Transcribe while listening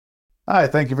Hi,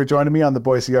 thank you for joining me on the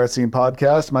Boise Art Scene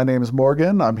podcast. My name is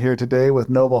Morgan. I'm here today with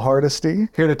Noble Hardesty,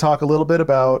 here to talk a little bit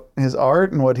about his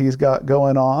art and what he's got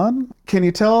going on. Can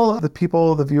you tell the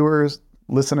people, the viewers,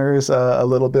 listeners, a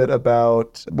little bit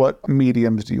about what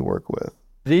mediums do you work with?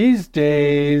 These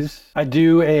days, I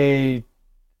do a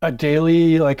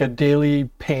daily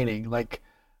painting. Like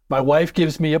my wife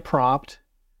gives me a prompt,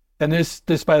 and this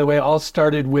by the way all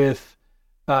started with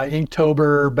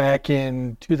Inktober back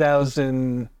in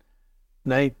 2019,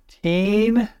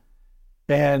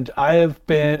 and I have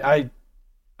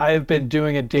been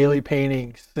doing a daily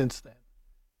painting since then.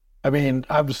 I mean,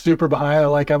 I'm super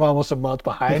behind. Like I'm almost a month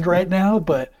behind right now,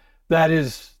 but that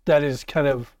is kind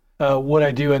of what I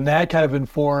do, and that kind of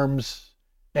informs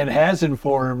and has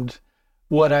informed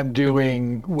what I'm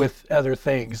doing with other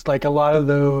things. Like a lot of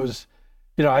those,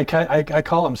 I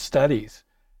call them studies.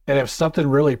 And if something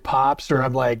really pops, or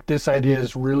I'm like, this idea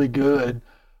is really good,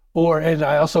 and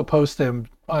I also post them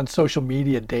on social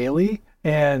media daily,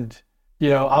 and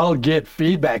I'll get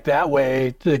feedback that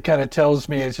way that kind of tells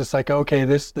me it's just like, okay,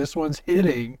 this one's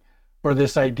hitting, or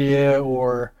this idea,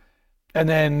 and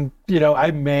then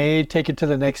I may take it to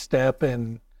the next step,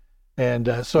 and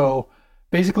so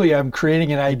basically I'm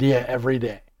creating an idea every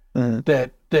day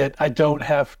that I don't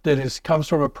have, comes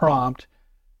from a prompt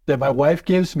that my wife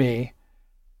gives me,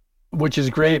 which is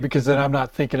great because then I'm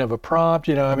not thinking of a prompt,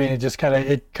 I mean, it just kind of,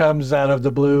 it comes out of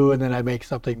the blue, and then I make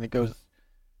something that goes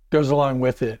along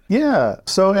with it. Yeah.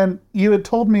 So, and you had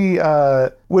told me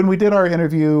when we did our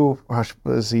interview, gosh, it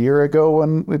was a year ago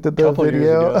when we did the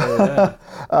video. Years ago,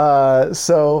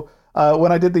 yeah.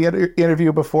 When I did the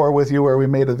interview before with you where we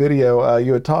made a video,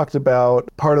 you had talked about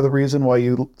part of the reason why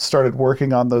you started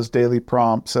working on those daily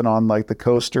prompts and on like the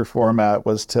coaster format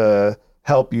was to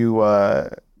help you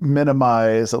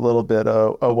minimize a little bit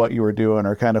of what you were doing,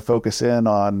 or kind of focus in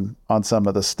on some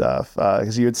of the stuff.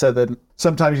 Because you had said that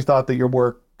sometimes you thought that your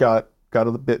work got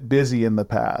a bit busy in the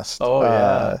past. Oh,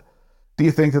 yeah. Do you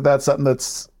think that that's something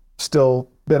that's still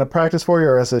been a practice for you,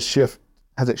 or has it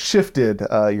shifted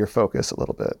your focus a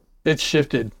little bit? It's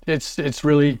shifted. It's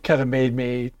really kind of made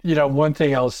me, one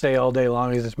thing I'll say all day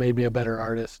long is it's made me a better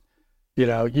artist.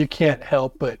 You can't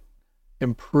help but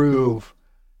improve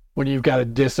when you've got a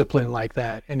discipline like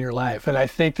that in your life. And I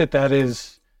think that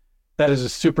is a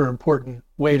super important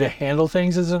way to handle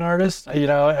things as an artist, and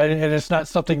it's not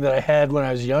something that I had when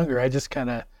I was younger. I just kind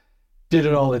of did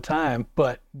it all the time.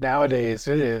 But nowadays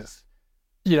it is,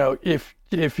 if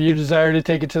you desire to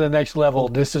take it to the next level,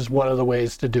 this is one of the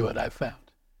ways to do it, I've found,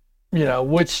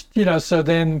 so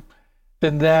then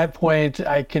that point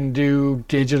I can do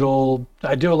digital.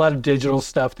 I do a lot of digital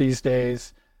stuff these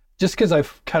days just because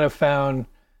I've kind of found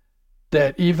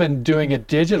that even doing a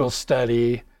digital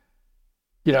study,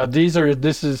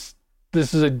 this is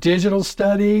a digital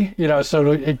study,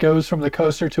 so it goes from the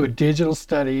coaster to a digital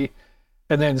study,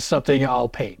 and then something I'll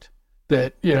paint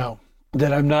that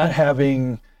I'm not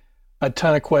having a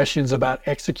ton of questions about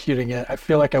executing it. I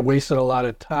feel like I wasted a lot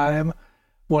of time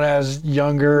when I was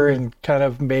younger and kind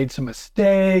of made some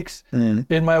mistakes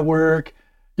in my work,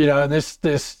 and this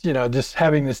just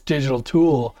having this digital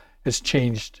tool has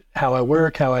changed how I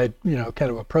work, how I, kind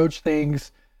of approach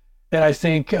things. And I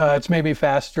think it's made me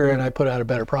faster, and I put out a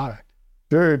better product.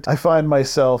 Sure. I find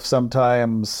myself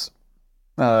sometimes,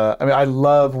 I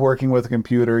love working with a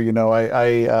computer.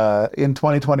 I in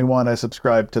 2021, I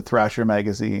subscribed to Thrasher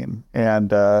magazine, and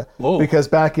because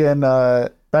back in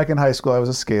high school, I was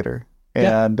a skater,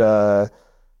 and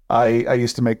I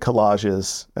used to make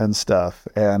collages and stuff.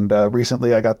 And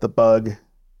recently I got the bug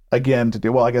again to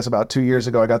do, well, I guess about 2 years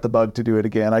ago, I got the bug to do it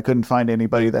again. I couldn't find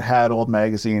anybody that had old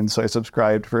magazines, so I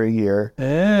subscribed for a year.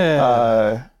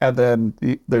 Yeah. And then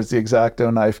there's the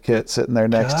X-Acto knife kit sitting there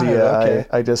next to you. Okay.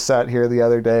 I just sat here the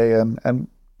other day and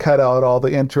cut out all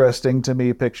the interesting to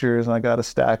me pictures, and I got a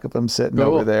stack of them sitting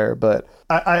over there. But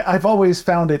I've always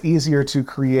found it easier to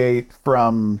create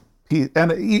from,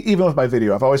 and even with my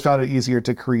video, I've always found it easier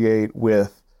to create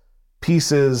with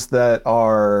pieces that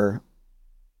are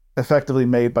effectively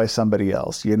made by somebody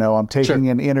else. I'm taking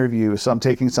an interview, so I'm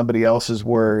taking somebody else's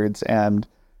words and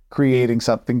creating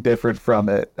something different from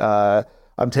it.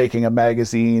 I'm taking a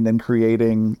magazine and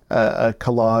creating a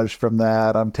collage from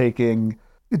that. I'm taking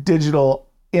digital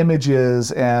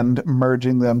images and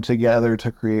merging them together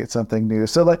to create something new.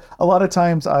 So like a lot of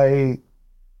times I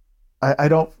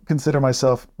don't consider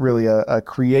myself really a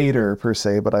creator per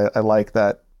se, but I like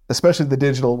that, especially the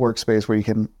digital workspace where you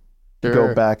can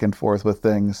go back and forth with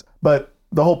things. But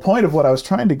the whole point of what I was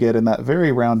trying to get in that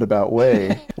very roundabout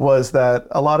way was that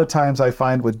a lot of times I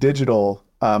find with digital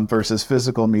versus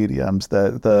physical mediums,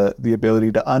 the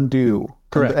ability to undo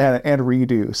and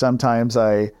redo. Sometimes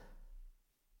I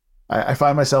I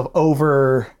find myself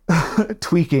over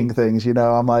tweaking things,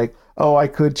 I'm like, oh, I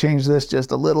could change this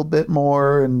just a little bit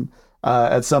more. And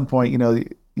at some point, you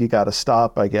got to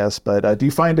stop, I guess. But do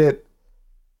you find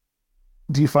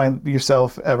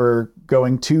yourself ever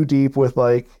going too deep with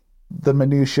like the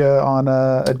minutia on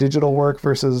a digital work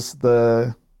versus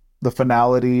the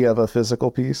finality of a physical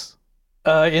piece?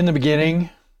 In the beginning,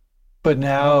 but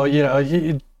now,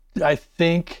 I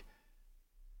think,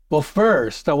 well,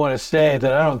 first, I want to say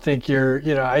that I don't think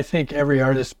I think every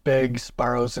artist begs,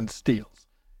 borrows, and steals,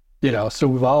 so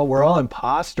we're all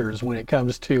imposters when it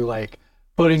comes to like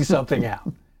putting something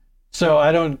out. So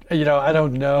I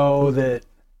don't know that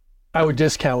I would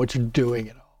discount what you're doing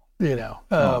at all,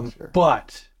 Sure.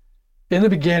 But in the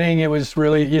beginning, it was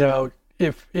really,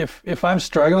 if I'm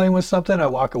struggling with something, I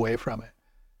walk away from it,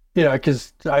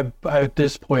 because I at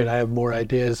this point I have more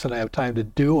ideas and I have time to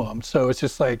do them. So it's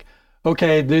just like,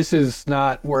 okay, this is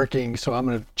not working, so I'm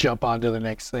going to jump on to the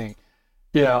next thing,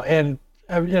 and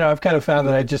I've kind of found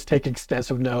that I just take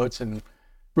extensive notes and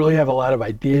really have a lot of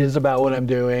ideas about what I'm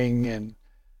doing. And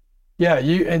yeah,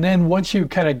 and then once you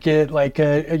kind of get like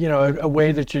a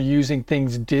way that you're using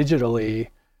things digitally,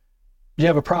 you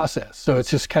have a process. So it's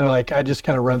just kind of like, I just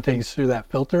kind of run things through that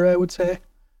filter, I would say.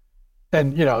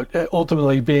 And,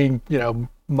 ultimately being,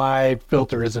 my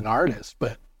filter as an artist,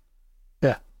 but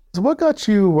yeah. So what got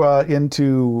you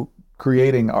into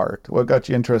creating art? What got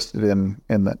you interested in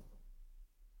that?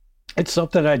 It's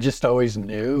something I just always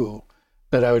knew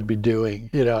that I would be doing.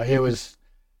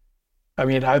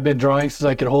 I've been drawing since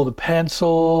I could hold a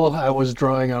pencil. I was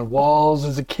drawing on walls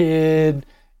as a kid,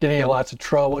 getting in lots of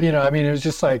trouble. It was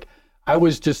just like, I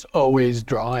was just always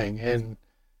drawing, and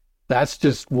that's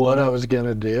just what I was going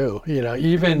to do.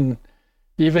 Even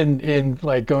in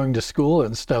like going to school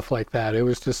and stuff like that, it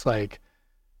was just like,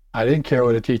 I didn't care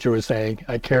what a teacher was saying.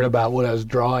 I cared about what I was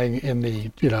drawing in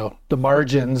the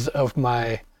margins of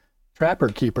my trapper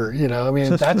keeper.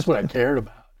 That's what I cared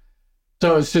about.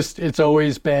 So it's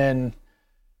always been,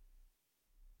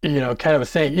 kind of a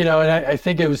thing, and I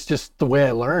think it was just the way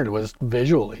I learned was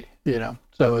visually, so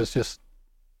it was just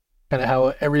kind of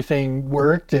how everything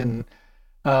worked. And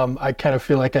I kind of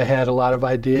feel like I had a lot of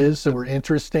ideas that were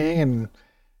interesting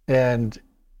and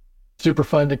super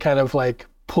fun to kind of like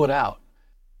put out.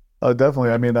 Oh,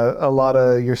 definitely. I mean, a lot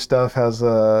of your stuff has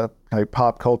like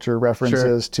pop culture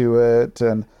references to it,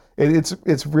 and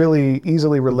it's really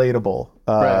easily relatable.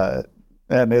 Right.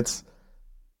 And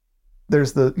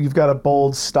you've got a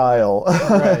bold style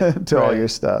to all your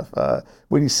stuff.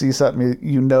 When you see something,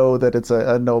 you know that it's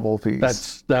a noble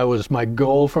piece. That was my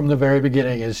goal from the very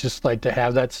beginning, is just like to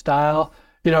have that style.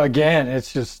 Again,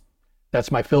 it's just,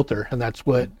 that's my filter, and that's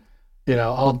what,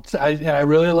 I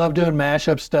really love doing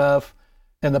mashup stuff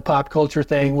and the pop culture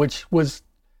thing, which was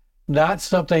not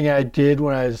something I did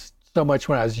when I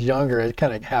was younger. It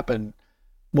kind of happened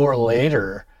more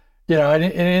later. And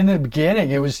in the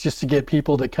beginning, it was just to get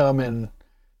people to come and,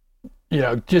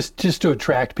 just to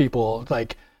attract people.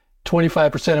 Like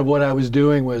 25% of what I was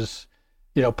doing was,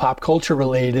 pop culture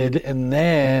related. And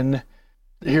then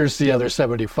here's the other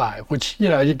 75, which,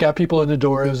 you got people in the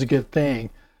door. It was a good thing.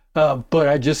 But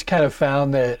I just kind of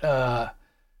found that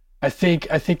I think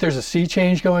there's a sea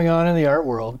change going on in the art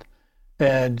world.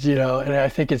 And, and I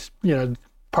think it's,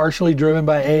 partially driven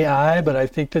by AI, but I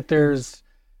think that there's,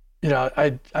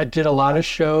 I did a lot of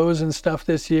shows and stuff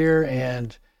this year,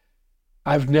 and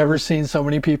I've never seen so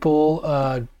many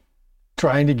people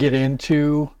trying to get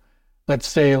into, let's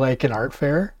say, like an art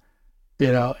fair,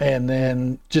 and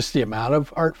then just the amount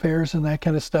of art fairs and that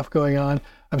kind of stuff going on.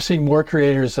 I'm seeing more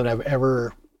creators than I've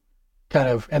ever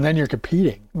and then you're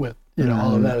competing with,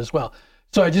 all of that as well.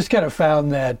 So I just kind of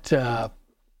found that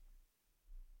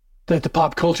that the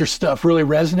pop culture stuff really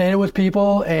resonated with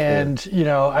people. And,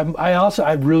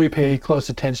 I really pay close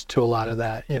attention to a lot of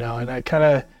that, and I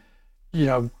kind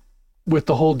of, with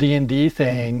the whole D&D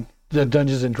thing, the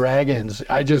Dungeons and Dragons,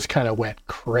 I just kind of went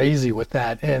crazy with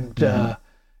that. And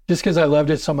just because I loved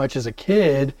it so much as a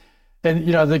kid. And,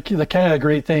 the kind of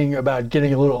great thing about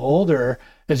getting a little older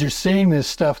is you're seeing this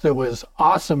stuff that was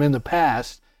awesome in the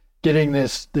past, getting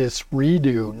this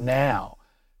redo now.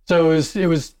 So it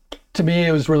was to me,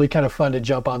 it was really kind of fun to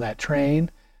jump on that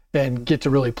train and get to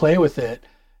really play with it.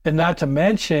 And not to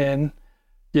mention,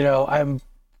 at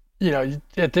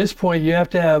this point, you have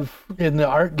to have, in the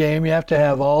art game, you have to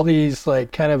have all these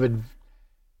like kind of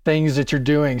things that you're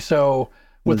doing. So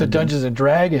with the Dungeons and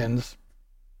Dragons,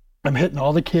 I'm hitting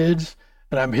all the kids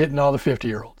and I'm hitting all the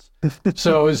 50-year-olds.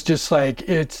 So it's just like,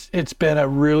 it's been a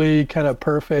really kind of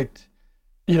perfect,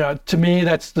 to me,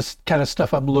 that's the kind of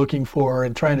stuff I'm looking for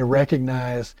and trying to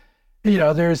recognize.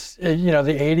 There's, the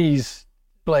 80s,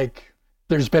 like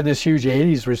there's been this huge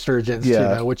 80s resurgence,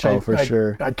 which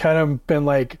sure. I kind of been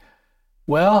like,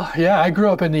 well, yeah, I grew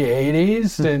up in the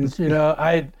 80s and,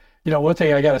 one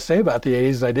thing I got to say about the 80s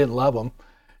is I didn't love them.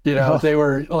 They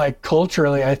were like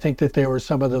culturally, I think that they were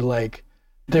some of the like,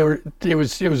 it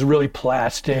was really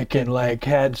plastic and like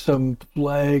had some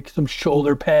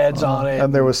shoulder pads on it.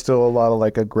 And there was still a lot of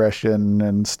like aggression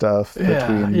and stuff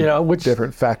between which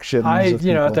different factions.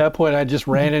 At that point I just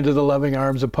ran into the loving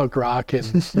arms of punk rock and,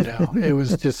 it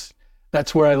was just,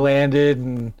 that's where I landed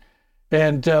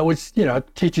and which,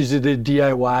 teaches you the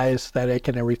DIY aesthetic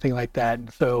and everything like that.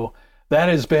 And so that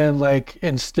has been like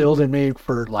instilled in me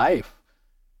for life,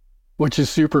 which is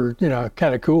super,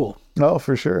 kind of cool. Oh,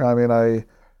 for sure. I mean,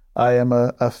 I am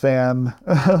a fan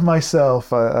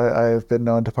myself. I've been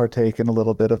known to partake in a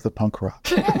little bit of the punk rock.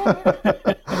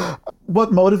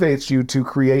 What motivates you to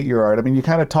create your art? I mean, you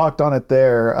kind of talked on it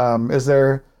there. Is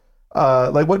there,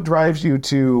 what drives you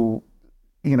to,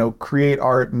 create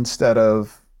art instead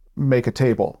of make a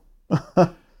table?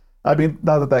 I mean,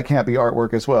 not that can't be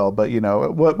artwork as well, but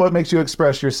what makes you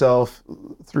express yourself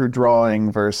through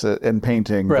drawing and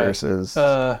painting versus?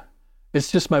 It's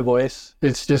just my voice.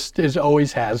 It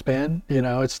always has been.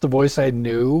 It's the voice I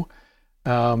knew.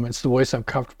 It's the voice I'm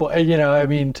comfortable. I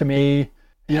mean, to me,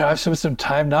 I've spent some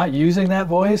time not using that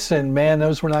voice, and man,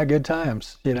 those were not good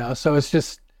times. So it's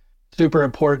just super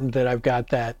important that I've got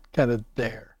that kind of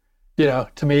there.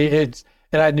 To me,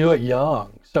 and I knew it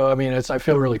young. So, I mean, I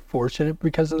feel really fortunate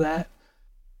because of that.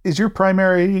 Is your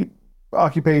primary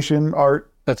occupation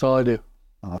art? That's all I do.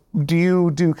 Do you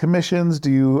do commissions?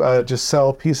 Do you just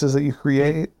sell pieces that you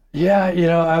create? Yeah,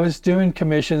 I was doing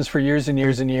commissions for years and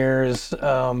years and years.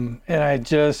 And I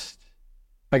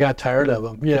got tired of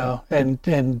them, and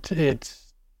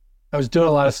I was doing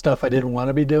a lot of stuff I didn't want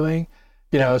to be doing,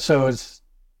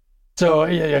 So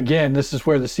again, this is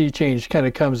where the sea change kind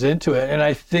of comes into it. And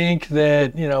I think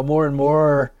that, more and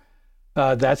more,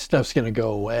 that stuff's going to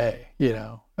go away,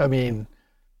 I mean,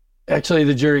 actually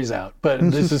the jury's out, but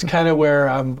this is kind of where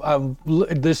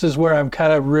this is where I'm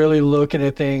kind of really looking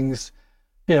at things,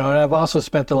 and I've also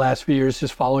spent the last few years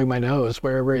just following my nose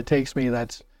wherever it takes me.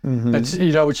 That's,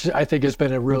 which I think has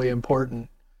been a really important,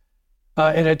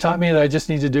 and it taught me that I just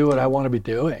need to do what I want to be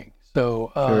doing.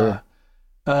 So, sure.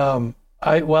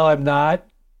 I'm not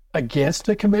against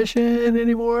a commission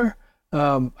anymore.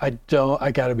 I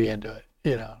got to be into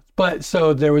it, but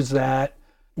so there was that,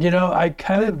 I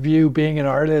kind of view being an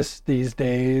artist these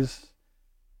days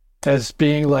as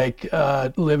being like,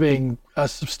 living a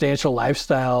substantial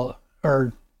lifestyle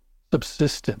or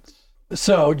subsistence.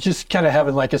 So just kind of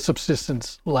having like a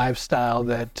subsistence lifestyle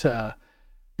that,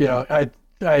 I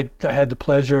had the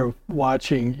pleasure of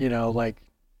watching,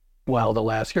 the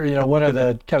last year, one of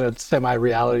the kind of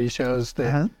semi-reality shows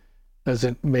that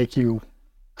doesn't make you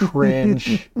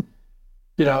cringe,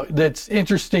 that's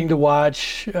interesting to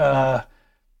watch.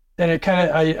 And it kind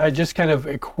of, I just kind of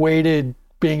equated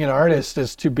being an artist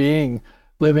as to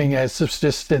living a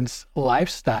subsistence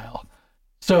lifestyle.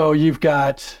 So you've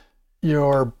got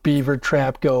your beaver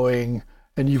trap going,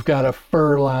 and you've got a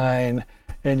fur line,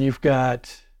 and you've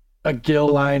got a gill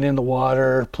line in the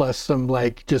water, plus some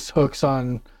like just hooks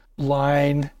on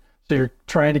line. So you're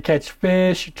trying to catch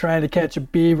fish, you're trying to catch a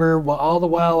beaver, all the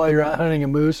while you're out hunting a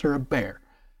moose or a bear.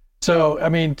 So, I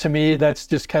mean, to me, that's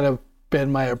just kind of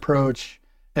been my approach,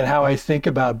 and how I think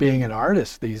about being an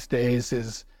artist these days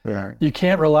is you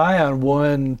can't rely on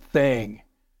one thing.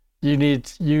 You need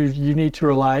to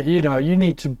rely, you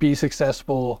need to be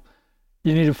successful.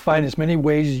 You need to find as many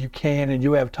ways as you can, and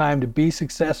you have time to be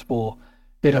successful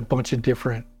in a bunch of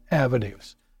different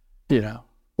avenues,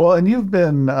 Well, and you've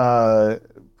been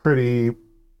pretty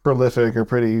prolific or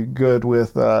pretty good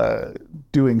with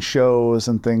doing shows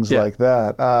and things like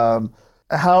that.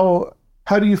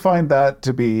 How do you find that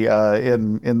to be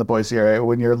in the Boise area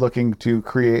when you're looking to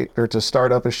create or to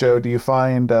start up a show? Do you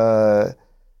find that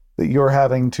you're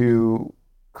having to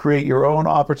create your own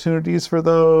opportunities for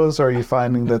those? Or are you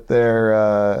finding that there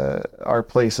are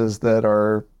places that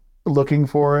are looking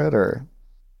for it? Or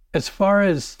as far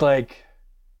as like,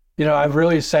 I've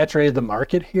really saturated the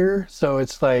market here. So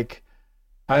it's like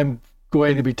I'm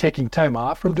going to be taking time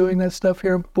off from doing that stuff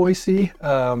here in Boise.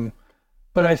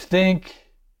 But I think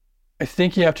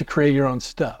you have to create your own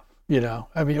stuff,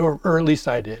 I mean, or at least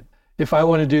I did. If I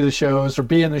want to do the shows or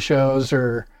be in the shows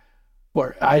or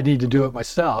I need to do it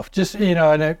myself, just,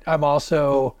 and I'm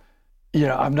also,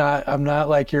 I'm not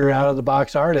like your out of the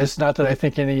box artist. Not that I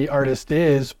think any artist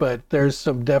is, but there's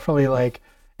some definitely like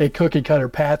a cookie cutter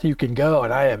path you can go.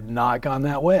 And I have not gone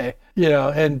that way,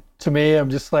 and to me, I'm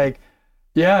just like,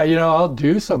 yeah, I'll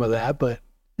do some of that, but,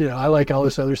 I like all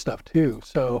this other stuff too.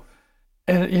 So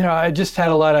And I just had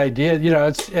a lot of ideas.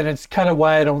 It's kind of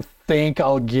why I don't think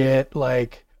I'll get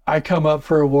like I come up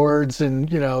for awards and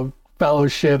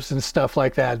fellowships and stuff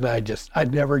like that, and I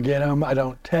never get them. I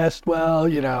don't test well.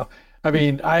 I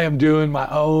mean, I am doing my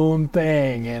own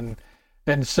thing,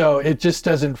 and so it just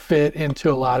doesn't fit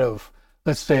into a lot of,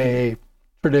 let's say,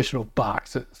 traditional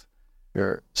boxes.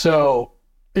 Sure. So,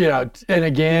 and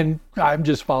again, I'm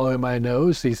just following my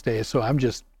nose these days. So I'm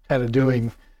just kind of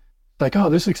doing like, oh,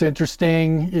 this looks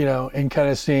interesting, and kind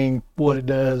of seeing what it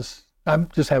does. I'm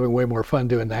just having way more fun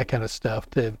doing that kind of stuff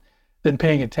than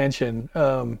paying attention.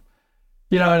 And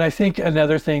I think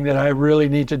another thing that I really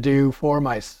need to do for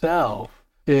myself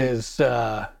is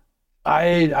I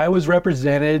was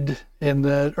represented in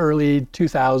the early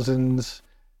 2000s,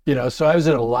 so I was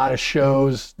at a lot of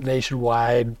shows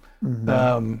nationwide.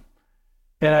 Mm-hmm.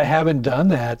 And I haven't done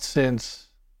that since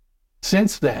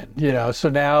then, so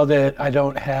now that I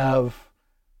don't have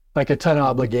like a ton of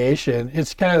obligation,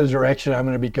 it's kind of the direction I'm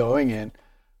going to be going in.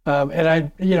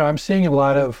 And I'm seeing a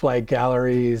lot of like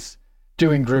galleries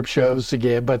doing group shows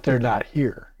again, but they're not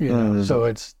here, so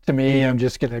it's, to me, I'm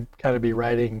just going to kind of be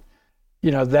riding,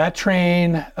 that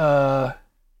train,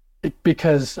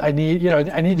 because I need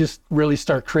to really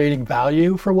start creating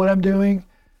value for what I'm doing.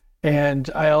 And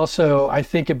I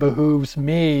think it behooves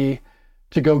me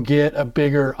to go get a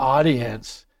bigger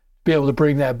audience, be able to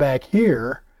bring that back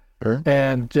here. Sure.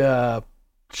 And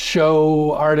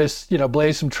show artists,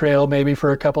 blaze some trail maybe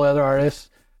for a couple other artists,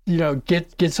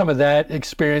 get some of that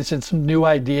experience and some new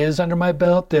ideas under my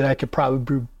belt that I could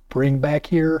probably bring back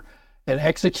here and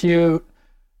execute.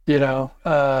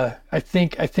 I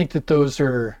think that those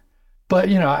are, but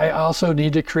I also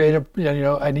need to create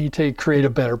a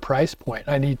better price point.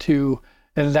 And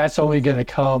that's only going to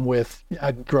come with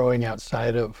growing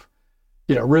outside of,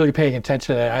 really paying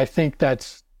attention to that. I think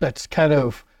that's kind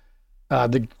of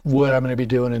what I'm going to be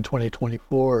doing in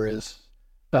 2024 is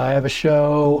I have a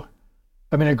show.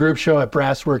 I'm in a group show at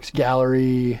Brassworks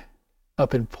Gallery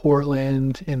up in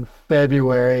Portland in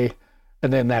February,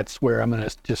 and then that's where I'm going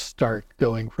to just start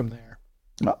going from there.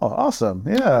 Oh, awesome.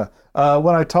 Yeah.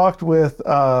 When I talked with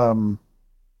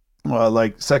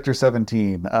like Sector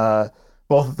 17,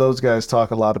 both of those guys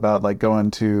talk a lot about like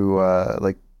going to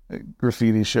like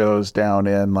graffiti shows down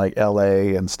in like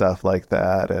LA and stuff like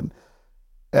that.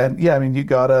 And yeah, I mean, you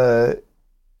gotta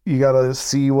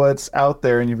see what's out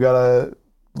there, and you've got to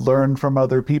learn from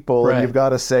other people, right. And you've got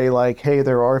to say like, hey,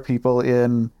 there are people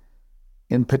in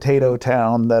Potato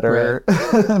Town that are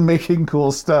right. making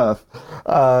cool stuff.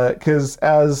 Because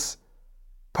as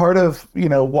part of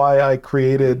why I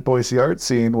created Boise Art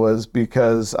Scene was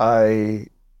because I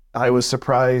was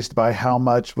surprised by how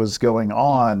much was going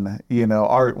on,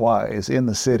 art wise in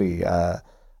the city. I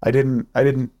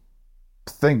didn't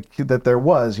think that there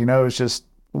was, it's just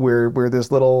we're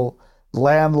this little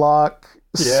landlocked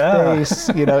space,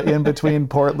 in between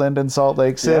Portland and Salt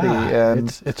Lake City. Yeah,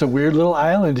 and it's a weird little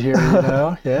island here,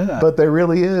 Yeah. But there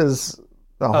really is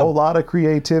a whole lot of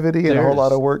creativity and a whole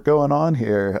lot of work going on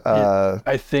here.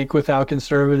 I think with how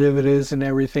conservative it is and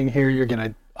everything here, you're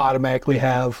going to automatically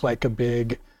have like a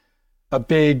big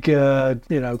kind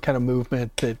of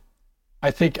movement that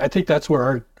I think that's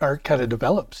where art kind of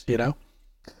develops,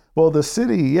 Well, the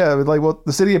city, the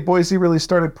city of Boise really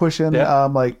started pushing,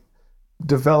 like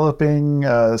developing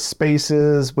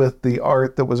spaces with the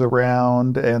art that was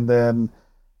around, and then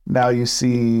now you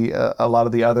see a lot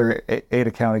of the other Ada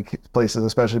County places,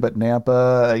 especially, but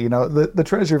Nampa, the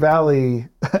Treasure Valley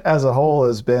as a whole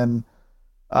has been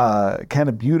kind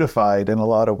of beautified in a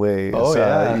lot of ways. Oh,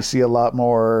 yeah. You see a lot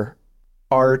more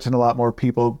art and a lot more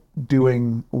people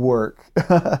doing work.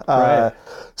 Right.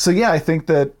 So yeah, I think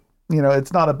that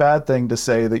it's not a bad thing to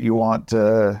say that you want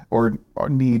to or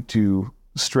need to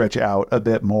stretch out a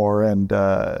bit more and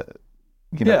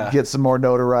get some more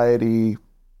notoriety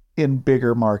in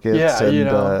bigger markets. Yeah,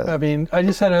 and, I mean, I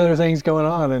just had other things going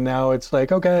on, and now it's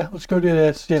like, okay, let's go do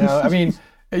this. I mean,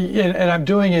 and I'm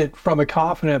doing it from a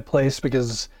confident place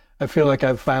because I feel like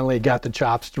I've finally got the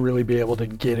chops to really be able to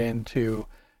get into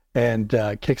and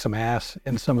kick some ass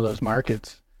in some of those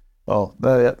markets. Well,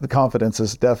 the confidence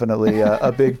is definitely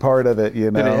a big part of it,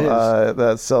 It is.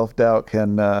 That self-doubt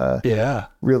can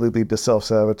really lead to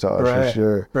self-sabotage, for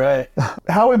sure. Right.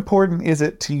 How important is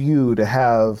it to you to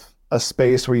have a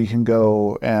space where you can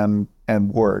go and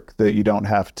work that you don't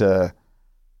have to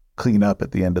clean up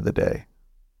at the end of the day?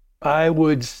 I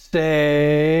would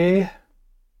say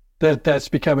that's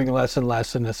becoming less and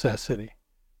less a necessity.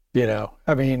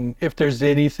 I mean, if there's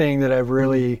anything that I've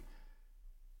really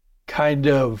kind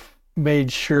of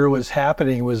made sure was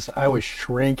happening was I was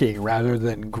shrinking rather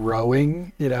than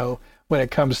growing, when it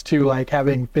comes to like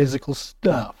having physical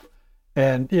stuff.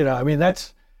 And, you know, I mean,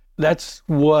 that's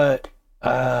what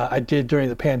I did during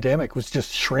the pandemic, was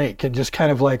just shrink and just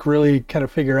kind of like really kind of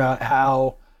figure out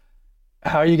how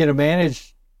are you going to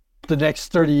manage the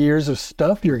next 30 years of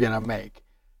stuff you're going to make,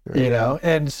 you know?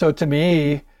 And so to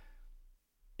me,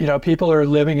 you know, people are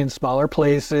living in smaller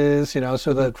places, you know,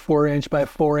 so that 4-inch by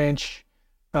 4-inch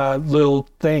little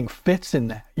thing fits in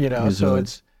that, you know, so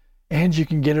it's, and you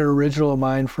can get an original of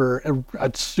mine for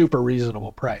a super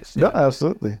reasonable price. Yeah,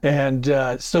 absolutely. And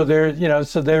so there, you know, I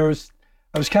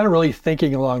was kind of really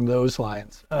thinking along those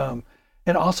lines.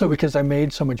 And also because I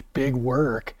made so much big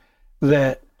work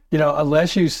that, you know,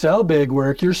 unless you sell big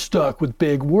work, you're stuck with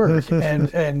big work.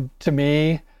 and to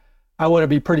me, I want to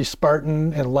be pretty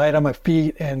Spartan and light on my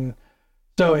feet. And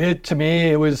so to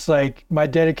me, it was like my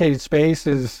dedicated space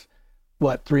is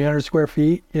what, 300 square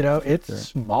feet, you know, it's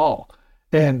small.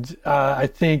 And I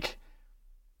think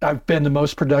I've been the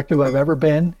most productive I've ever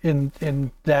been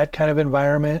in that kind of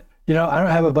environment. You know, I don't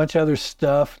have a bunch of other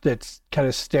stuff that's kind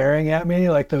of staring at me,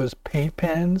 like those paint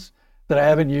pens that I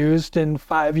haven't used in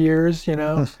 5 years, you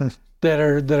know, that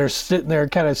are sitting there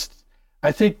kind of,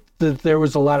 I think that there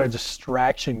was a lot of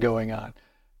distraction going on.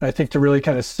 And I think to really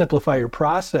kind of simplify your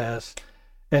process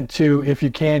and to, if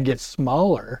you can, get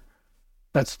smaller,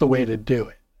 that's the way to do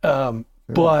it.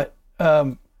 But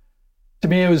to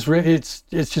me, it's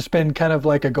just been kind of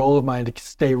like a goal of mine to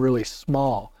stay really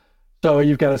small. So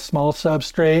you've got a small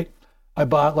substrate. I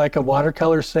bought like a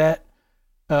watercolor set,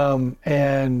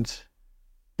 and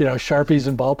you know, Sharpies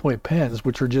and ballpoint pens,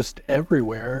 which are just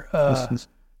everywhere.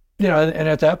 You know, and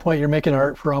at that point, you're making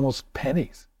art for almost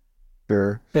pennies.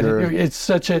 Sure. It's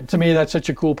to me, that's such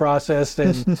a cool process,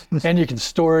 and and you can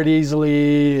store it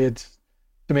easily.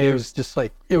 To me, it was just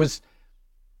like it was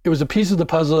a piece of the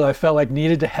puzzle that I felt like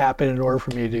needed to happen in order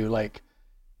for me to like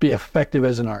be effective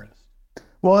as an artist.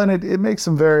 Well, and it makes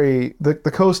them very, the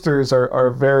coasters are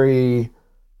very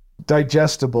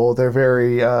digestible. They're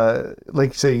very, like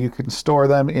you say, you can store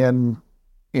them in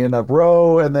a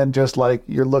row, and then just like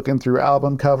you're looking through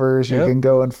album covers, you can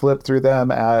go and flip through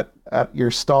them at your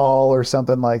stall or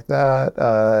something like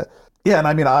that. Yeah, and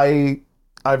I mean,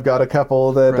 I've got a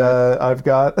couple that I've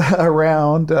got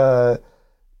around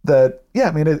that, yeah,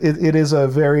 I mean, it is a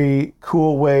very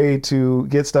cool way to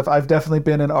get stuff. I've definitely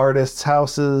been in artists'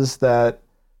 houses that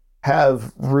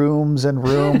have rooms and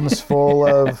rooms full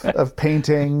of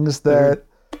paintings that,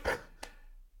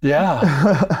 you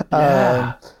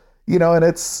know, and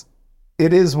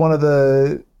it is one of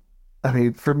the, I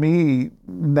mean, for me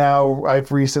now,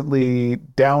 I've recently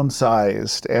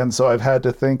downsized, and so I've had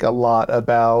to think a lot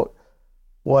about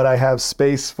what I have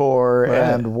space for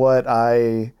and what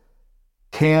I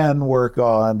can work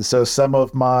on. So some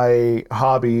of my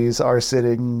hobbies are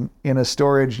sitting in a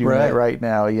storage unit right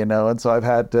now, you know, and so I've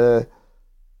had to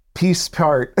piece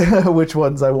part which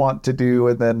ones I want to do,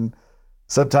 and then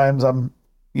sometimes I'm,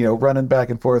 you know, running back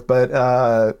and forth. But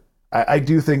I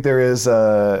do think there is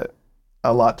a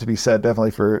lot to be said,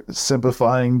 definitely, for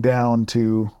simplifying down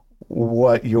to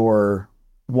what you're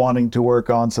wanting to work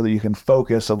on so that you can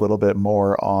focus a little bit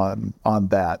more on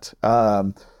that.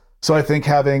 So I think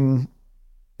having,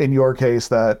 in your case,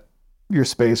 that your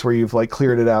space where you've like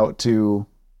cleared it out to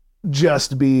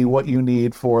just be what you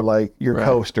need for like your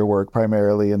coaster work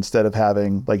primarily, instead of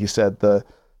having, like you said, the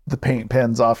paint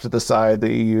pens off to the side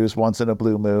that you use once in a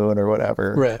blue moon or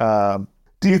whatever.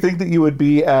 Do you think that you would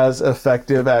be as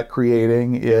effective at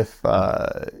creating if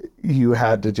you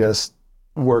had to just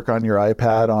work on your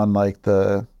iPad on like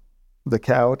the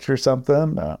couch or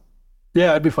something?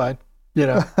 Yeah, I'd be fine. You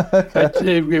know,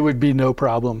 it would be no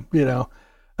problem, you know.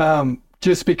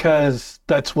 Just because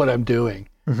that's what I'm doing.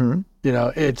 You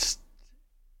know, it's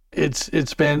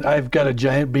been, I've got a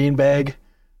giant bean bag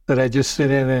that I just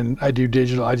sit in and I do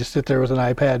digital. I just sit there with an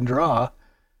iPad and draw.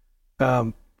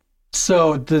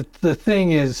 So the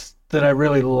thing is that I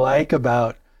really like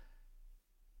about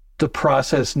the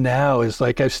process now is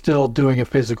like I'm still doing a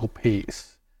physical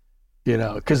piece, you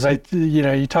know, because you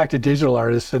know, you talk to digital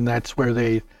artists and that's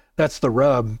where that's the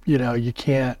rub, you know, you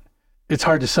can't, it's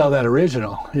hard to sell that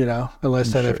original, you know,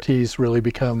 unless NFTs really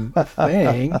become a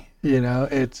thing, you know,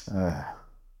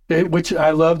 which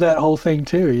I love that whole thing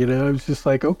too, you know, it's just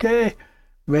like, okay,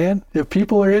 man, if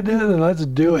people are into it, then let's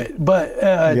do it. But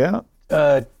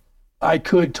I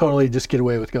could totally just get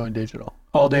away with going digital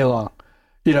all day long,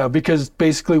 you know, because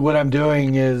basically what I'm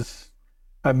doing is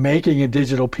I'm making a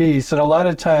digital piece. And a lot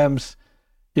of times,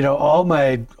 you know, all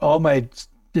my,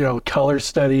 you know, color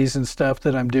studies and stuff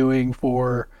that I'm doing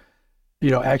for, you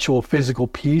know, actual physical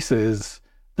pieces,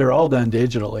 they're all done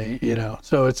digitally, you know.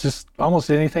 So it's just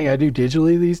almost anything I do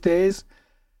digitally these days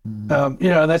You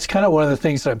know, that's kind of one of the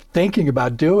things that I'm thinking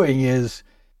about doing is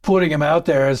putting them out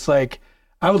there as like,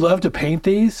 I would love to paint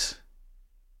these.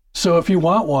 So if you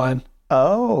want one,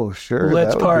 Oh, sure.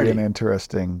 let's That would party. be an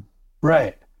interesting.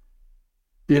 Right.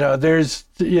 You know,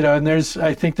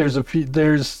 I think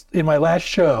there's in my last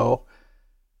show,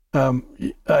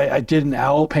 I did an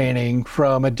owl painting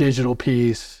from a digital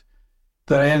piece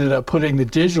that I ended up putting the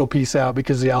digital piece out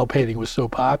because the owl painting was so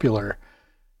popular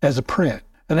as a print.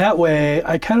 And that way,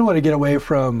 I kind of want to get away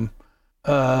from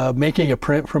making a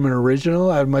print from an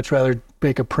original. I'd much rather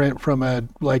make a print from a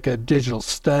digital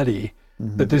study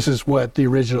that this is what the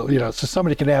original, you know, so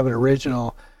somebody can have an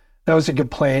original. That was a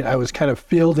complaint I was kind of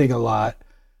fielding a lot.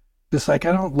 Just like,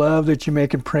 I don't love that you're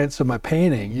making prints of my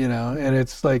painting, you know, and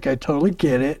it's like, I totally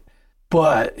get it.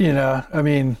 But, you know, I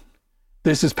mean,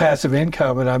 this is passive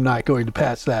income and I'm not going to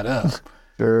pass that up.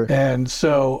 Sure. And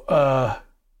so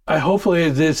I hopefully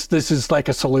this is like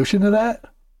a solution to that.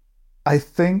 I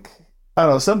think, I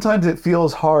don't know, sometimes it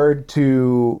feels hard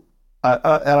to, and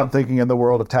I'm thinking in the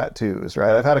world of tattoos,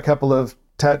 right? I've had a couple of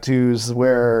tattoos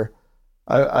where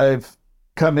I've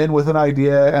come in with an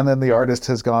idea and then the artist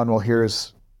has gone, well,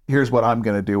 here's what I'm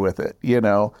going to do with it, you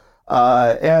know?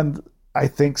 And I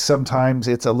think sometimes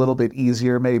it's a little bit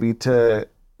easier maybe to,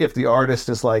 if the artist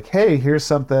is like, hey, here's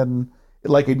something,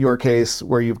 like in your case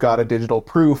where you've got a digital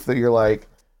proof that you're like,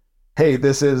 hey,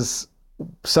 this is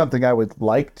something I would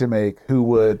like to make, who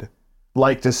would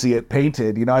like to see it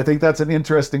painted. You know, I think that's an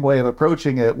interesting way of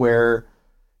approaching it where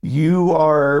you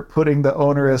are putting the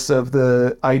onus of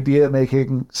the idea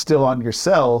making still on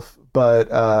yourself, but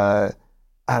I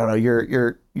don't know,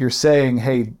 you're saying,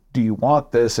 hey, do you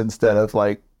want this, instead of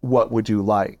like, what would you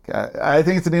like? I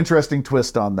think it's an interesting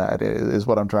twist on that, is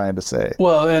what I'm trying to say.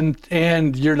 Well,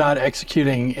 and you're not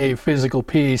executing a physical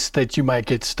piece that you might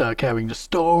get stuck having to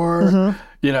store.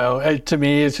 You know, to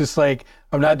me, it's just like,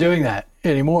 I'm not doing that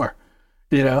anymore.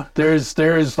 You know, there's a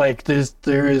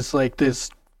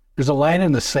line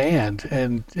in the sand,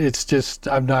 and it's just,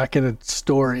 I'm not going to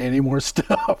store any more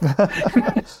stuff.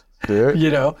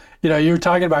 You know, you were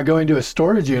talking about going to a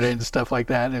storage unit and stuff like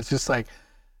that, and it's just like,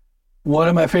 one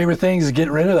of my favorite things is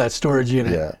getting rid of that storage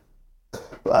unit.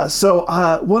 Yeah. So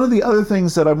one of the other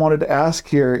things that I wanted to ask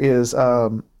here is,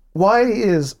 why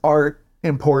is art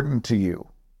important to you?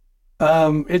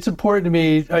 It's important to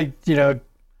me.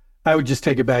 I would just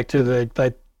take it back to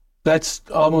that's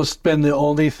almost been the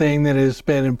only thing that has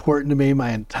been important to me my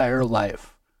entire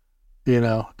life. You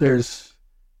know,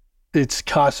 it's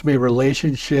cost me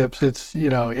relationships. It's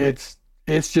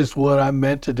just what I'm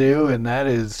meant to do. And that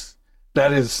is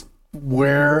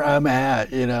where I'm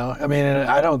at, you know? I mean, and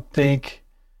I don't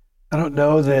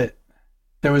know that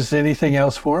there was anything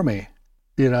else for me,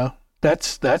 you know?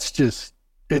 That's just,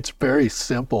 it's very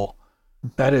simple.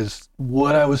 That is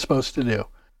what I was supposed to do.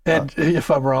 And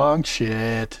if I'm wrong,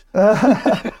 shit.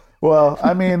 Well,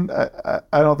 I mean, I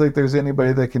don't think there's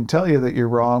anybody that can tell you that you're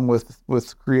wrong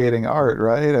with creating art,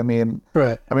 right? I mean,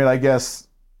 right. I mean, I guess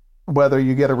whether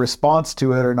you get a response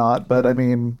to it or not, but I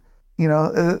mean, you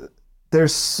know,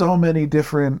 there's so many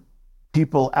different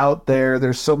people out there.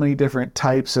 There's so many different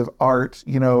types of art.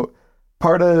 You know,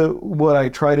 part of what I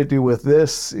try to do with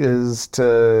this is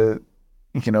to,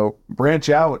 you know, branch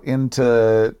out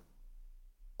into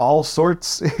all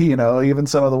sorts, you know, even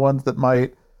some of the ones that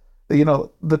might, you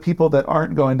know, the people that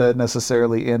aren't going to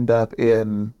necessarily end up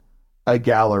in a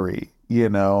gallery, you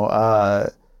know,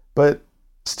 but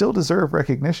still deserve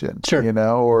recognition, sure, you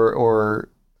know, or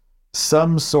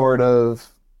some sort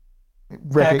of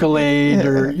accolade,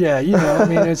 or you know, I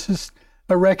mean, it's just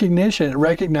a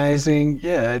recognizing.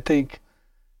 Yeah, I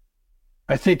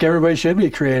think everybody should be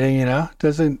creating, you know.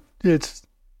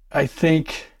 I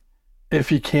think if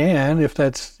you can, if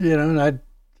that's, you know, and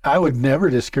I would never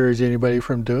discourage anybody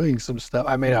from doing some stuff.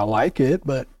 I may not like it,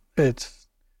 but it's,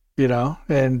 you know,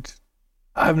 and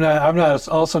I'm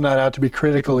also not out to be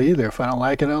critical either. If I don't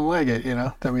like it, I don't like it, you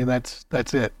know. I mean, that's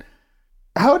it.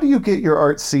 How do you get your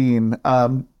art seen?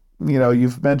 You know,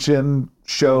 you've mentioned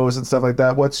shows and stuff like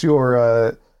that. What's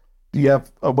your, do you have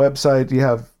a website? Do you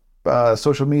have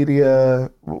social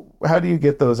media? How do you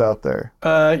get those out there?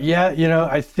 Yeah, you know,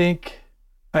 I think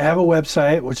I have a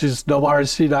website, which is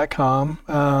hardesty.com.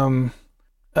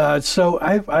 So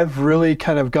I've really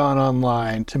kind of gone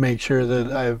online to make sure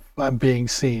that I'm being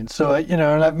seen. So, you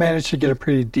know, and I've managed to get a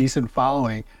pretty decent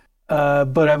following.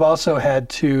 But I've also had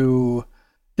to,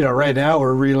 you know, right now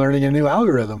we're relearning a new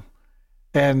algorithm.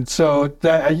 And so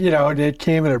that, you know, it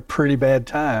came at a pretty bad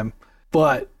time.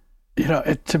 But, you know,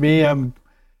 to me,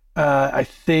 I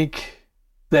think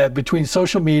that between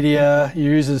social media,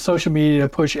 you're using social media to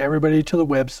push everybody to the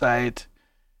website,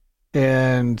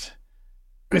 and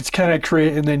it's kind of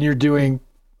and then you're doing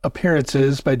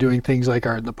appearances by doing things like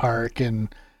art in the park,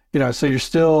 and so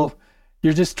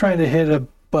you're just trying to hit a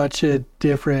bunch of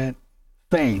different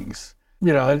things,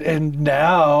 and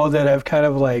now that I've kind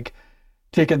of like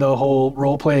taken the whole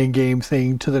role-playing game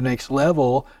thing to the next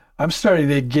level, I'm starting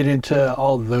to get into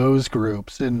all those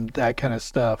groups and that kind of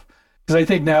stuff. Because I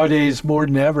think nowadays, more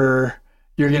than ever,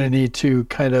 you're going to need to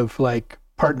kind of like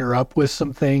partner up with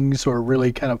some things or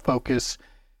really kind of focus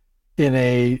in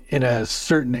a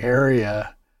certain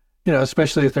area,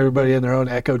 especially with everybody in their own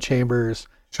echo chambers.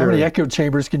 Sure. How many echo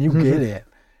chambers can you get in?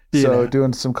 So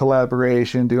doing some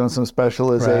collaboration, doing some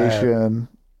specialization. Right.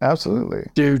 Absolutely.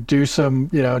 Do some,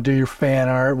 do your fan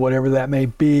art, whatever that may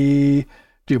be,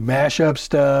 do mashup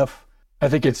stuff. I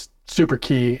think it's super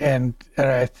key. And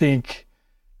I think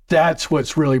that's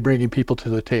what's really bringing people to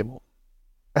the table.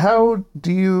 How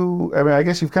do you, I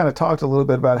guess you've kind of talked a little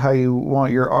bit about how you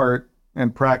want your art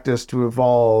and practice to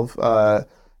evolve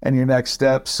and your next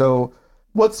steps. So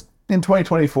what's in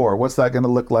 2024, what's that going to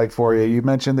look like for you? You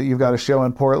mentioned that you've got a show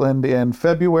in Portland in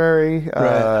February.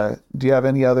 Right. Do you have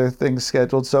any other things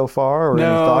scheduled so far? Or any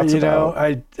thoughts about?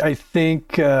 I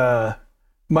think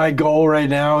my goal right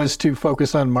now is to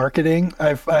focus on marketing.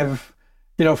 I've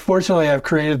fortunately I've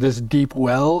created this deep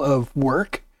well of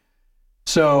work,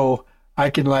 so I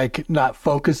can like not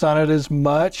focus on it as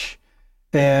much.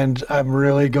 And I'm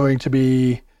really going to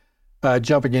be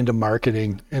jumping into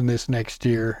marketing in this next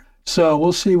year. So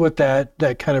we'll see what that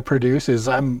kind of produces.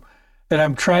 I'm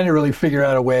trying to really figure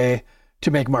out a way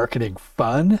to make marketing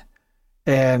fun.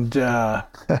 And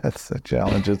that's a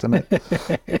challenge, isn't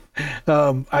it?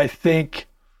 I think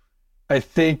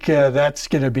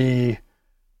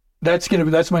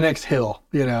that's my next hill.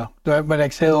 My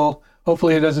next hill.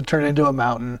 Hopefully it doesn't turn into a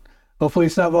mountain. Hopefully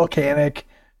it's not volcanic.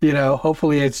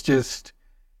 Hopefully it's just,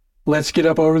 let's get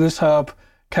up over this hump,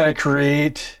 kind of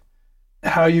create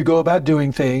how you go about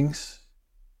doing things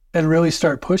and really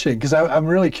start pushing. Because I'm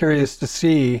really curious to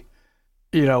see,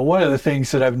 one of the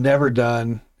things that I've never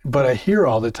done, but I hear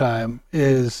all the time,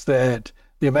 is that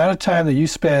the amount of time that you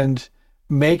spend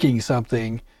making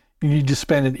something, you need to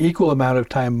spend an equal amount of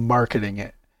time marketing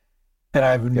it. And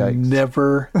I've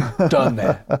never done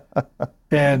that.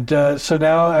 And so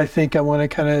now I think I want to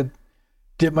kind of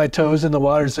dip my toes in the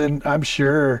waters, and I'm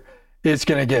sure it's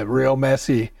going to get real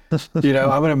messy. I'm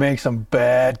going to make some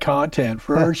bad content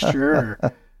for sure.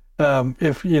 So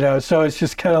it's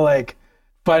just kind of like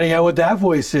finding out what that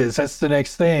voice is. That's the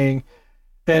next thing.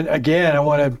 And again, I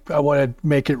want to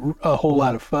make it a whole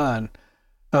lot of fun.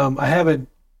 I haven't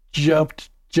jumped,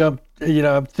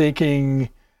 I'm thinking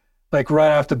like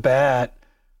right off the bat,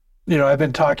 I've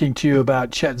been talking to you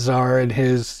about Chet Zar and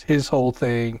his whole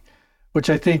thing, which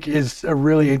I think is a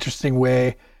really interesting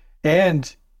way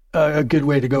and a good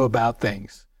way to go about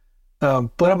things.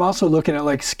 But I'm also looking at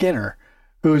like Skinner,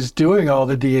 who's doing all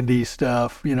the D&D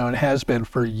stuff, and has been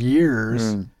for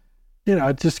years.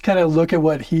 Just kind of look at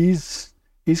what he's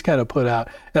kind of put out.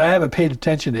 And I haven't paid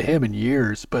attention to him in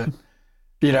years, but,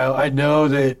 I know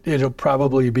that it'll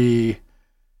probably be,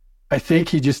 I think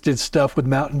he just did stuff with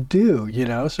Mountain Dew,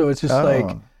 so it's just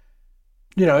like,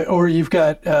 or you've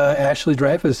got Ashley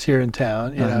Dreyfus here in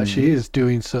town, she is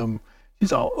doing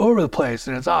she's all over the place,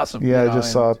 and it's awesome. Yeah, I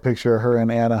just saw a picture of her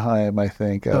in Anaheim, I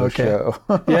think, at a show.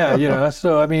 Yeah,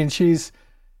 so I mean, she's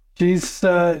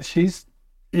what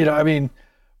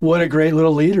a great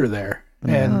little leader there.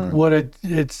 And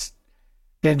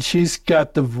and she's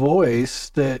got the voice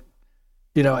that,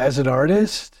 as an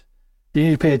artist, you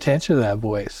need to pay attention to that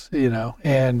voice,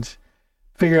 and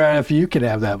figure out if you can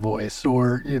have that voice,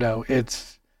 or,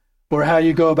 or how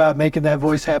you go about making that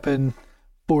voice happen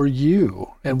for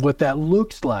you and what that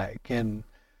looks like. And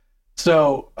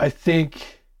so I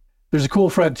think there's a cool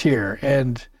frontier,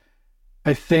 and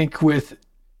I think with,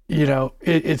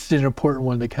 it's an important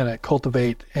one to kind of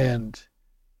cultivate, and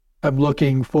I'm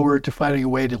looking forward to finding a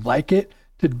way to like it,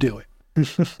 to do it.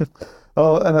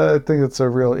 Oh, and I think it's a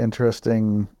real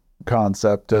interesting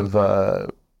concept of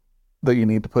that you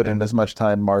need to put in as much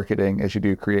time marketing as you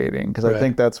do creating, because I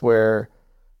think that's where,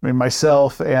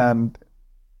 myself and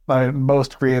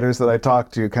most creators that I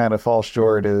talk to kind of fall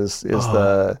short is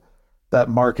that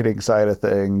marketing side of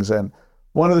things. And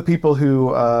one of the people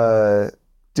who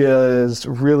does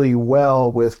really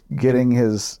well with getting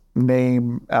his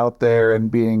name out there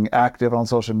and being active on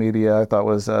social media, I thought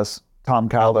was Tom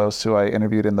Kalos, who I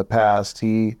interviewed in the past.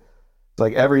 He,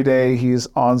 like, every day he's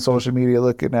on social media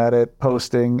looking at it,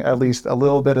 posting at least a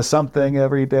little bit of something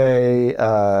every day,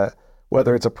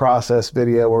 whether it's a process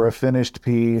video or a finished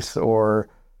piece, or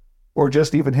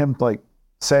just even him like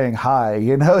saying hi,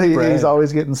 he's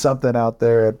always getting something out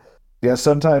there. And Yeah,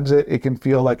 sometimes it can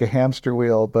feel like a hamster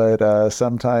wheel, but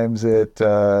sometimes if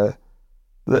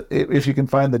you can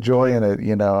find the joy in it,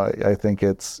 I think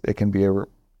it can be a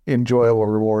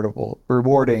enjoyable,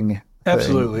 rewarding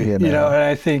Absolutely. thing, And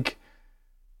I think,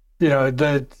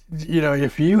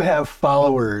 if you have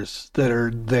followers that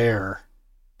are there,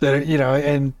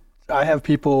 and I have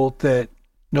people that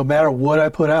no matter what I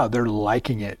put out, they're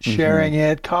liking it, sharing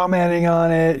it, commenting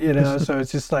on it, so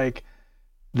it's just like,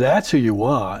 that's who you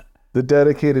want. The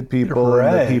dedicated people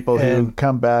and the people who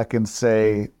come back and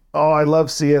say, "Oh, I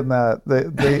love seeing that."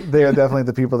 They are definitely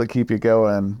the people that keep you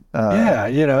going. So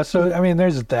I mean,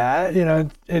 there's that,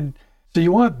 and so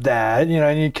you want that,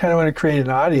 and you kind of want to create an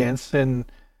audience. And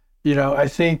I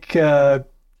think the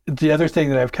other thing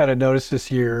that I've kind of noticed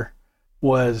this year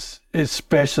was,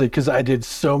 especially because I did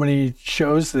so many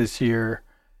shows this year,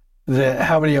 that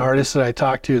how many artists that I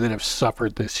talked to that have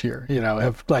suffered this year,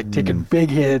 have like taken big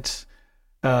hits.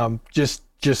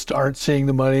 Just aren't seeing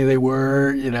the money they were,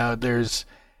 and I'm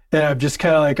just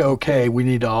kind of like, okay, we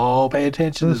need to all pay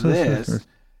attention to this,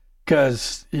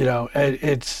 because,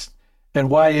 and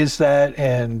why is that?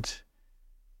 And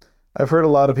I've heard a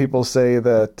lot of people say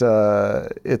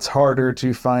that it's harder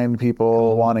to find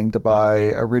people wanting to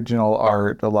buy original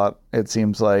art. It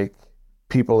seems like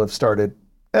people have started,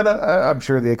 and I'm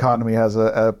sure the economy has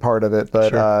a part of it,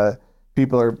 but sure.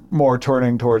 People are more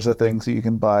turning towards the things that you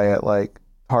can buy at like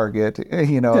Target,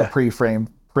 a pre-framed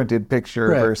printed picture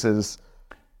versus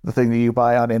the thing that you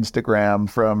buy on Instagram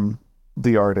from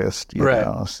the artist, you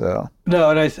know. So no,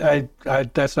 and I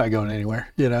that's not going anywhere,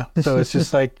 So it's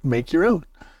just like, make your own,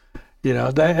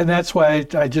 and that's why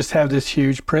I just have this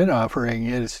huge print offering.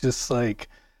 It's just like,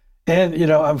 and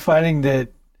I'm finding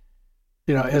that,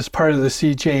 as part of the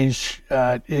sea change,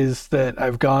 is that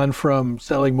I've gone from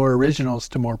selling more originals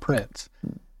to more prints.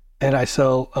 And I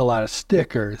sell a lot of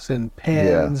stickers and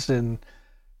pens. And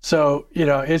so,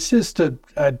 it's just,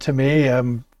 to me,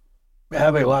 I'm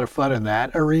having a lot of fun in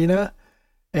that arena.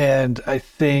 And I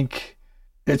think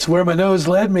it's where my nose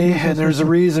led me. And there's a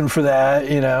reason for that,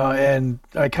 and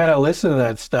I kind of listen to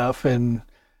that stuff. And,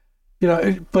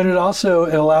 but it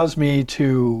allows me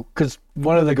to, because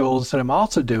one of the goals that I'm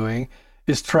also doing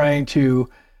is trying to,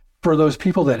 for those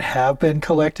people that have been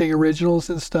collecting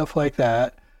originals and stuff like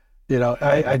that,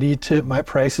 my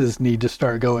prices need to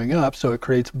start going up so it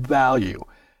creates value.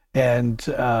 And,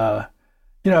 not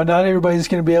everybody's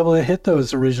going to be able to hit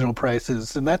those original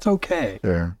prices, and that's okay.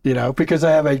 Sure. Because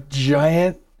I have a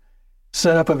giant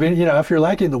setup of, if you're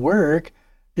liking the work,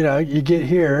 you get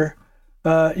here,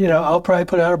 I'll probably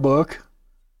put out a book.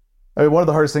 I mean, one of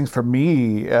the hardest things for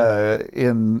me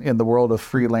in the world of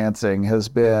freelancing has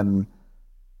been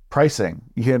pricing,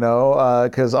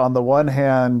 because on the one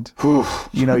hand,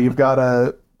 you've got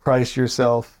to price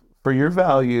yourself for your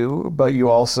value, but you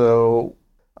also,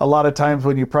 a lot of times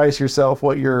when you price yourself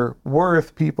what you're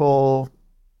worth, people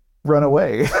run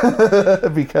away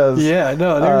because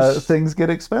things get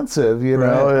expensive,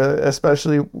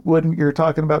 especially when you're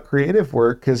talking about creative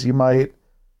work, because you might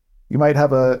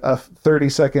have a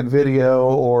 30-second video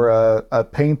or a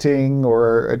painting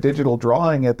or a digital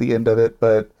drawing at the end of it,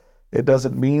 but it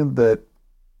doesn't mean that,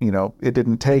 it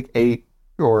didn't take 8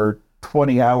 or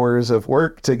 20 hours of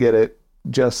work to get it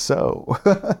just so.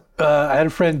 I had a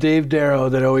friend, Dave Darrow,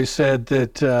 that always said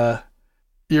that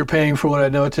you're paying for what I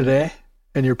know today,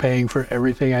 and you're paying for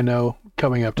everything I know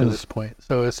coming up to this point.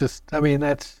 So it's just, and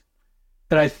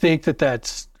I think that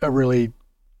that's a really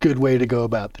good way to go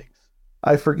about things.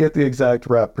 I forget the exact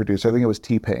rap producer. I think it was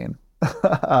T-Pain.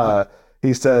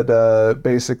 He said,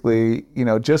 basically,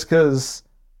 just because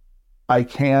I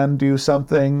can do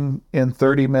something in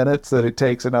 30 minutes that it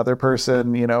takes another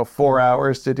person, 4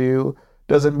 hours to do,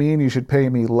 doesn't mean you should pay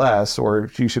me less, or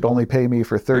you should only pay me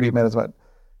for 30 minutes. But,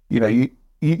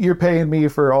 you're paying me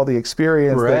for all the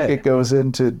experience that it goes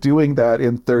into doing that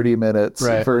in 30 minutes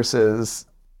versus,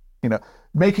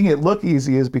 making it look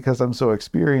easy is because I'm so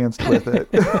experienced with it.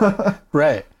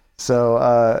 Right.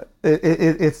 So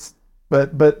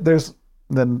but there's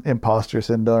then imposter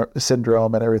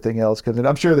syndrome and everything else. Because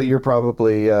I'm sure that you're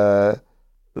probably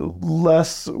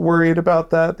less worried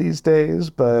about that these days.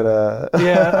 But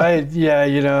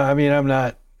I'm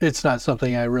not. It's not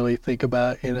something I really think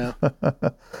about.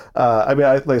 Like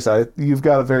I said, you've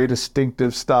got a very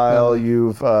distinctive style.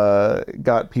 You've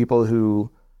got people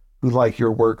who like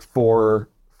your work for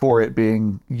it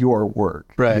being your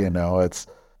work. Right.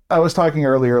 I was talking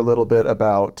earlier a little bit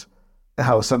about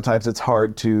how sometimes it's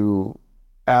hard to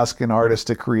ask an artist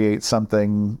to create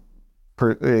something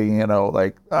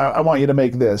like, I want you to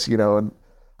make this, and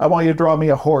I want you to draw me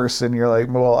a horse. And you're like,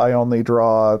 well, I only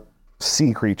draw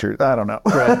sea creatures. I don't know.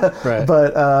 Right.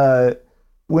 But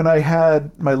when I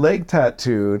had my leg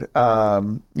tattooed, I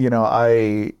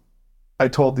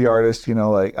told the artist,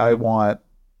 like I want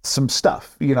some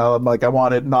stuff, I'm like, I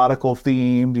want it nautical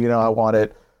themed, I want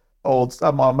it old.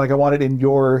 I'm like, I want it in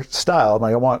your style.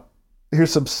 I'm like,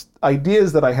 here's some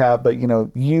ideas that I have, but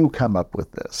you come up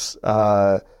with this.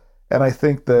 And I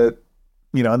think that,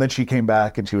 and then she came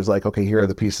back and she was like, okay, here are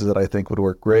the pieces that I think would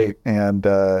work great. And,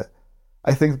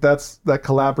 I think that's that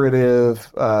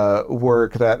collaborative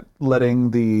work, that letting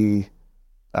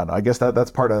I don't know, I guess that's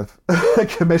part of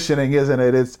commissioning, isn't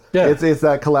it? It's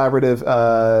that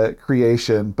collaborative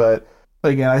creation. But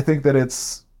again, I think that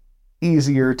it's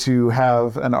easier to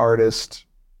have an artist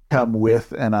come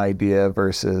with an idea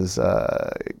versus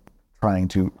trying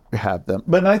to have them.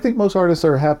 But I think most artists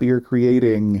are happier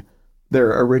creating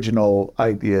their original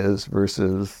ideas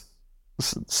versus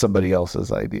somebody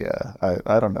else's idea.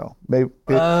 I don't know. Maybe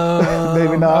maybe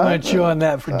not. I'm going to chew on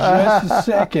that for just a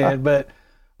second, but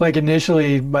like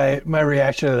initially my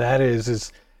reaction to that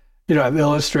is I've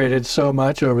illustrated so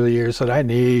much over the years that I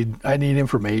need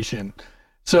information.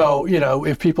 So,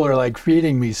 if people are like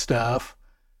feeding me stuff,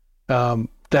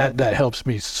 that helps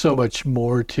me so much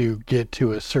more to get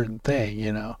to a certain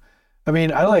thing, I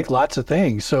mean, I like lots of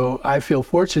things, so I feel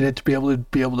fortunate to be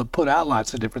able to put out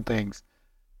lots of different things.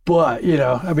 But,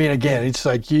 I mean, again, it's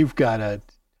like you've got to,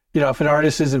 if an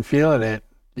artist isn't feeling it,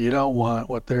 you don't want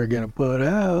what they're going to put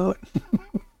out.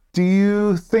 Do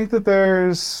you think that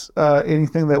there's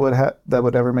anything that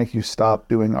would ever make you stop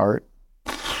doing art?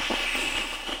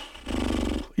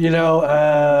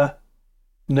 No.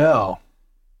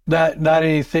 Not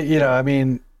anything, I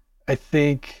mean, I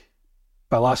think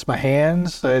if I lost my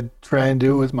hands, I'd try and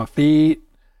do it with my feet.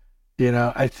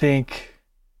 I think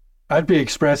I'd be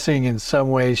expressing in some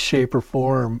way, shape, or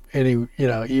form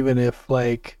even if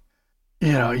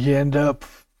you end up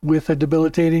with a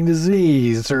debilitating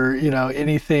disease or,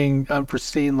 anything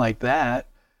unforeseen like that.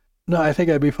 No, I think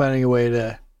I'd be finding a way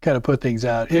to kind of put things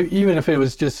out. Even if it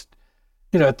was just,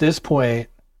 at this point,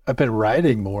 I've been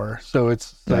writing more. So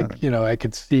it's like, I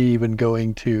could see even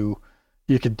going to,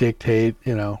 you could dictate,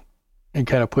 and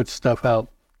kind of put stuff out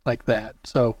like that.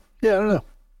 So, yeah, I don't know.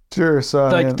 Sure. So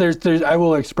there's I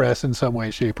will express in some way,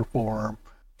 shape, or form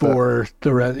for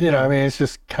the rest. I mean, it's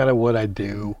just kind of what I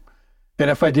do. And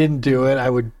if I didn't do it, I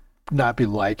would not be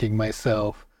liking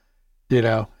myself.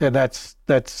 And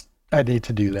that's I need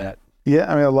to do that. Yeah,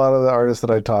 I mean, a lot of the artists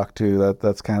that I talk to,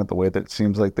 that's kind of the way that it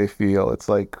seems like they feel. It's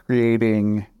like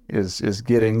creating is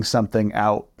getting something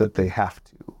out that they have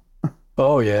to.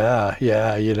 Oh yeah.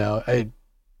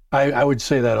 I would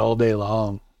say that all day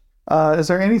long. Is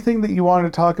there anything that you want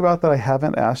to talk about that I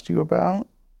haven't asked you about?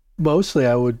 Mostly,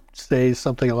 I would say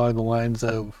something along the lines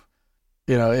of,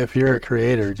 if you're a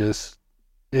creator,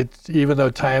 it's even though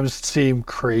times seem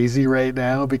crazy right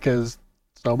now because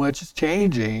so much is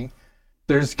changing,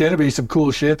 there's going to be some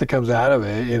cool shit that comes out of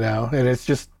it, and it's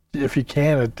just, if you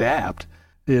can adapt,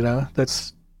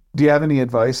 that's. Do you have any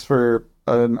advice for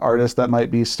an artist that might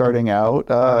be starting out?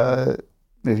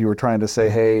 If you were trying to say,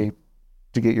 hey,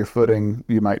 to get your footing,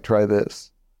 you might try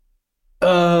this.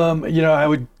 I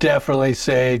would definitely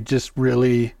say just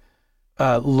really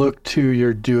look to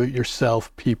your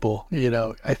do-it-yourself people.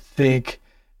 I think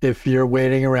if you're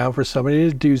waiting around for somebody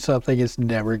to do something, it's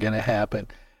never going to happen.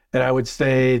 And I would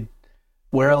say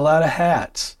wear a lot of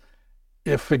hats.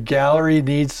 If a gallery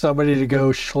needs somebody to go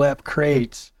schlep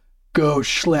crates, go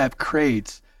schlep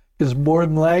crates. Because more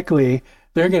than likely,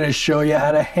 they're going to show you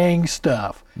how to hang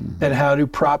stuff and how to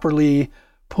properly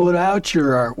put out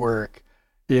your artwork,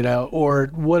 or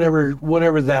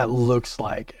whatever that looks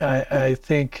like. I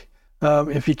think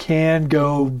if you can,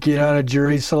 go get on a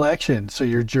jury selection, so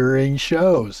you're jurying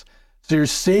shows. So you're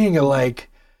seeing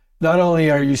not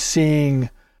only are you seeing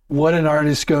what an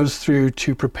artist goes through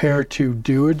to prepare to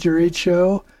do a juried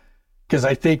show, because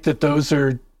I think that those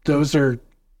are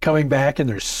coming back and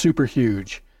they're super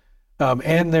huge.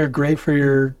 And they're great for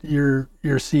your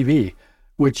CV,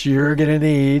 which you're going to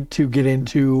need to get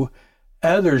into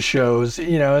other shows,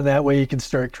 and that way you can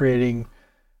start creating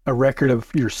a record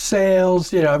of your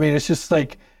sales. I mean, it's just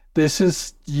like,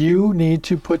 you need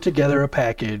to put together a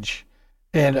package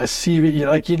and a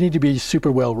CV, you need to be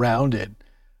super well-rounded.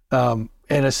 And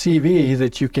a CV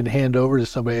that you can hand over to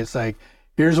somebody. It's like,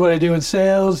 here's what I do in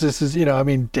sales. This is,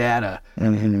 data,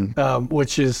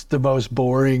 which is the most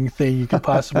boring thing you could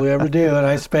possibly ever do. And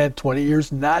I spent 20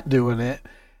 years not doing it.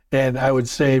 And I would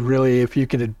say, really, if you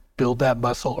could build that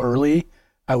muscle early,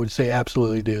 I would say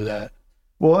absolutely do that.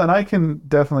 Well, and I can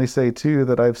definitely say, too,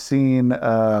 that I've seen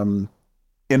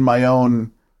in my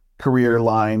own career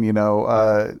line,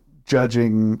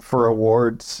 judging for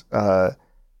awards,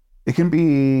 it can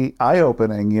be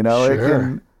eye-opening, you know.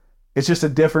 Sure. It's just a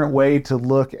different way to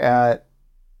look at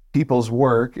people's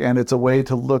work, and it's a way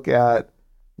to look at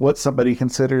what somebody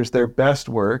considers their best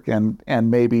work, and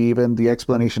maybe even the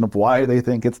explanation of why they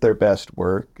think it's their best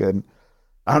work. And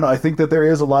I don't know, I think that there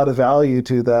is a lot of value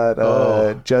to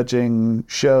that, judging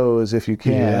shows if you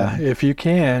can. Yeah, if you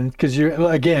can, because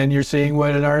you're seeing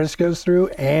what an artist goes through,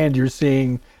 and you're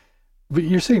seeing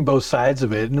both sides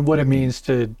of it and what it means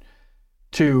to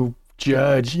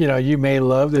judge. You know, you may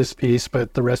love this piece,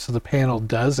 but the rest of the panel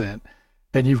doesn't,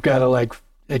 and you've got to like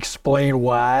explain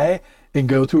why and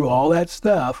go through all that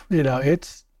stuff. You know,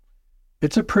 it's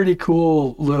a pretty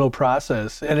cool little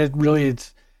process, and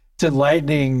it's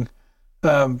enlightening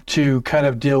to kind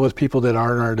of deal with people that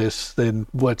aren't artists and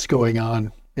what's going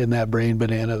on in that brain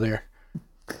banana there.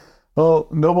 Well,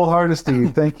 Noble Hardesty,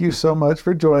 thank you so much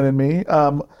for joining me.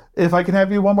 If I can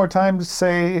have you one more time to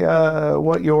say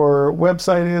what your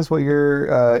website is, what your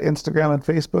Instagram and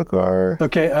Facebook are.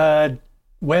 Okay,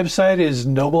 website is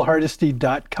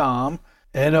noblehardesty.com,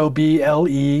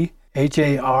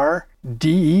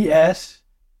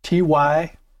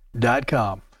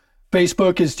 NOBLEHARDESTY.com.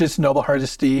 Facebook is just Noble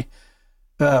Hardesty.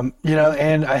 You know,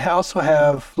 and I also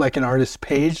have like an artist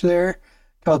page there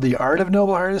called The Art of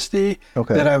Noble Hardesty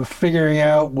that I'm figuring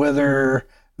out whether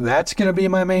that's going to be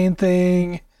my main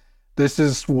thing. This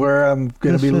is where I'm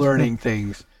going to be learning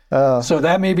things. So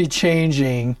that may be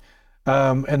changing.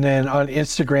 And then on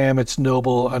Instagram, it's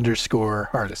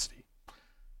Noble_Hardesty.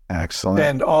 Excellent.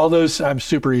 And all those, I'm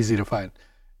super easy to find.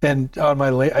 And on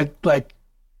my,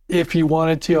 if you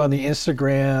wanted to on the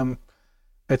Instagram,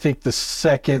 I think the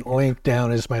second link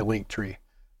down is my link tree.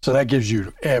 So that gives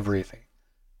you everything.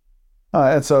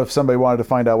 And so if somebody wanted to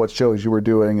find out what shows you were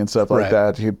doing and stuff like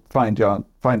that, you'd find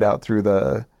out through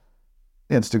the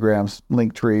Instagram's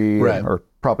link tree or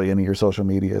probably any of your social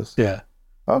medias. Yeah.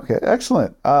 Okay,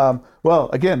 excellent. Well,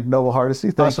 again, Noble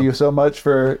Hardesty, thank you so much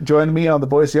for joining me on the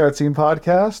Boise Art Scene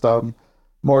podcast. I'm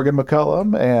Morgan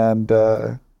McCullum,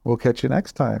 and we'll catch you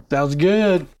next time. Sounds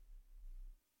good.